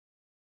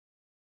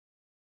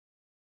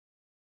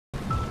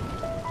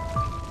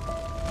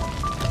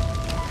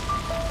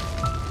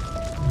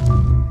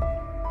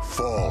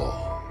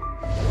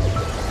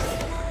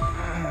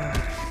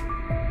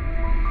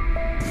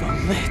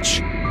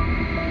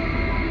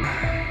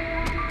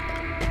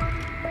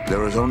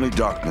There is only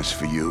darkness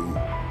for you,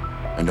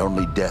 and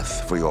only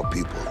death for your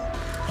people.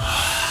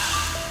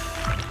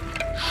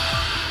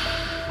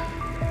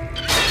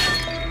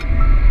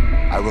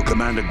 I will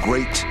command a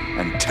great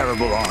and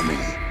terrible army.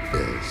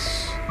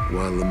 Yes,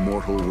 while the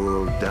mortal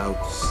world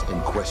doubts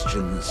and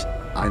questions,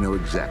 I know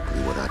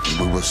exactly what I can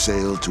do. We will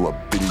sail to 1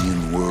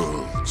 billion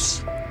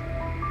worlds.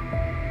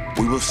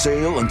 We will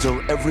sail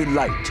until every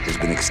light has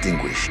been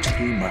extinguished.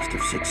 He must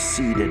have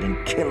succeeded in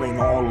killing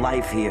all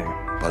life here.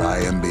 But I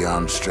am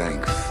beyond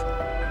strength.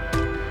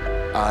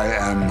 I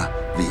am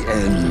the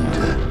end.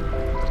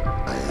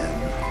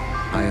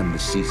 I am the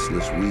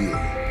ceaseless wheel,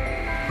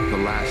 the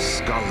last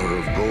scholar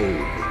of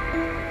gold.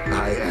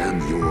 I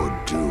am your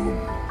doom.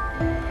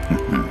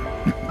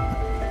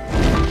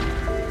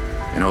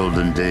 In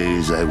olden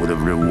days, I would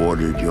have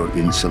rewarded your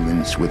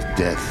insolence with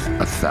death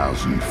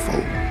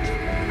 1,000-fold.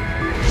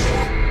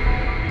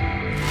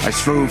 I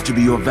strove to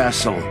be your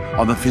vassal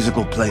on the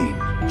physical plane,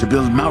 to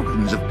build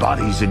mountains of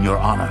bodies in your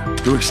honor,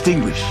 to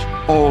extinguish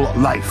all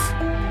life.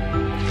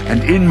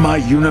 And in my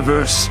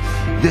universe,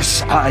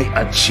 this I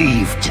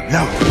achieved.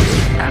 No,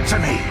 answer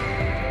me.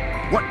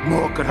 What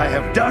more could I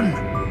have done?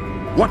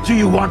 What do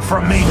you want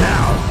from me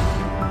now?